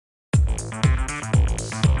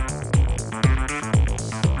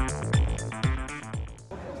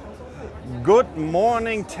Good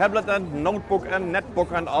morning, tablet and notebook and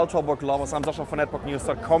netbook and ultrabook lovers. I'm Sascha from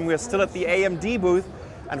netbooknews.com. We're still at the AMD booth,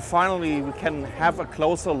 and finally we can have a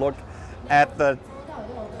closer look at the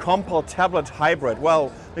Compal tablet hybrid.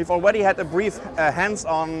 Well, we've already had a brief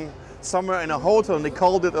hands-on somewhere in a hotel, and they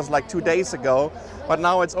called it as like 2 days ago, but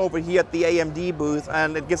now it's over here at the AMD booth,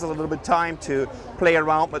 and it gives us a little bit time to play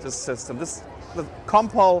around with this system. This the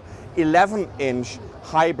Compal 11-inch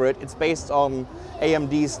hybrid. It's based on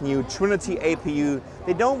AMD's new Trinity APU.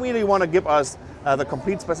 They don't really want to give us the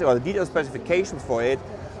complete or the detailed specifications for it,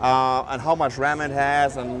 and how much RAM it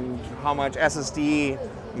has and how much SSD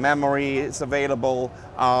memory is available.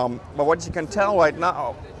 But what you can tell right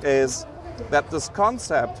now is that this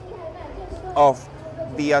concept of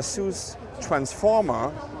the ASUS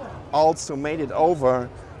transformer also made it over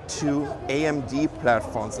to AMD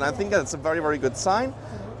platforms. And I think that's a very, very good sign,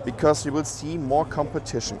 because you will see more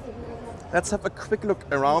competition. Let's have a quick look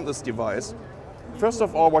around this device. First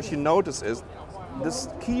of all, what you notice is this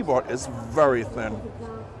keyboard is very thin.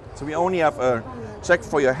 So we only have a jack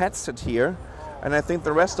for your headset here, and I think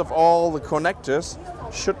the rest of all the connectors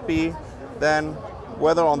should be then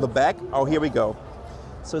whether on the back. Oh, here we go.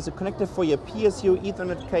 So it's a connector for your PSU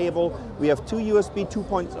Ethernet cable. We have two USB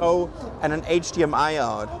 2.0 and an HDMI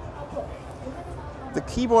out. The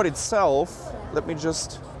keyboard itself, let me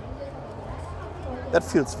just, that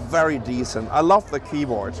feels very decent. I love the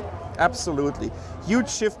keyboard, absolutely. Huge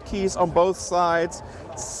shift keys on both sides.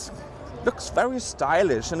 It looks very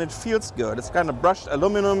stylish and it feels good. It's kind of brushed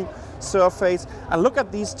aluminum surface. And look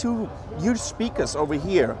at these two huge speakers over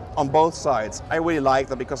here on both sides. I really like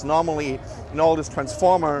that, because normally in all these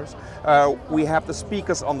transformers, we have the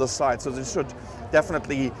speakers on the side. So this should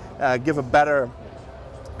definitely give a better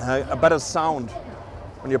sound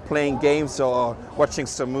when you're playing games or watching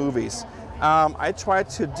some movies. I tried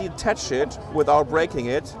to detach it without breaking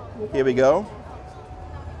it. Here we go.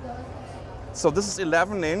 So this is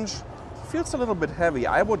 11-inch. Feels a little bit heavy.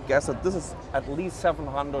 I would guess that this is at least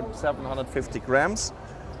 750 grams.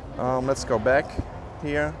 Let's go back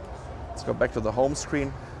here. Let's go back to the home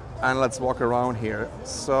screen, and let's walk around here.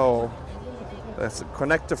 So there's a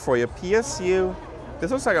connector for your PSU.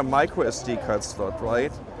 This looks like a micro SD card slot,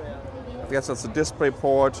 right? I guess that's a display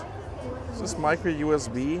port. Is this micro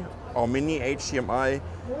USB or mini HDMI?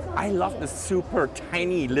 I love the super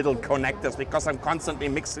tiny little connectors because I'm constantly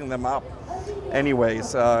mixing them up.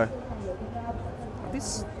 Anyways,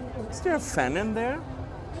 is there a fan in there?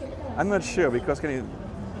 I'm not sure, because it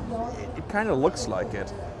kind of looks like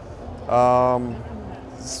it.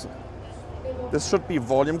 This should be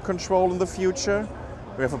volume control in the future.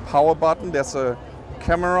 We have a power button. There's a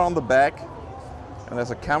camera on the back, and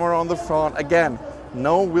there's a camera on the front. Again,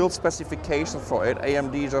 no real specification for it.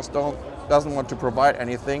 AMD just doesn't want to provide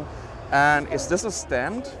anything. And is this a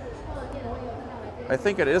stand? I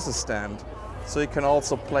think it is a stand. So you can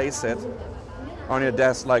also place it on your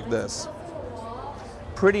desk like this.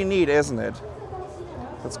 Pretty neat, isn't it?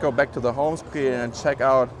 Let's go back to the home screen and check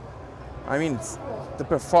out. I mean, the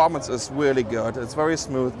performance is really good. It's very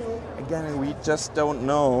smooth. Again, we just don't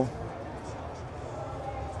know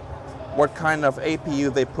what kind of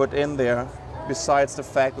APU they put in there, besides the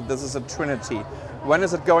fact that this is a Trinity. When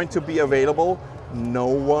is it going to be available? No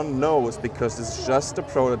one knows, because it's just a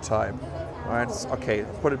prototype. All right, okay,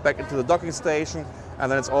 put it back into the docking station,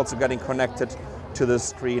 and then it's also getting connected to the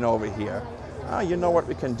screen over here. You know what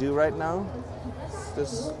we can do right now? Is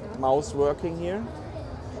this mouse working here?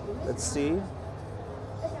 Let's see.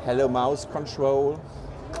 Hello, mouse control.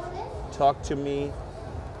 Talk to me.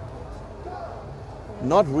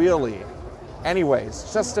 Not really.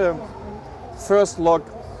 Anyways, just a first look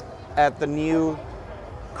at the new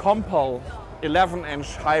Compal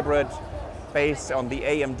 11-inch hybrid based on the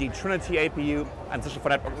AMD Trinity APU. And Sascha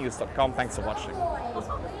from netbooknews.com. Thanks for watching.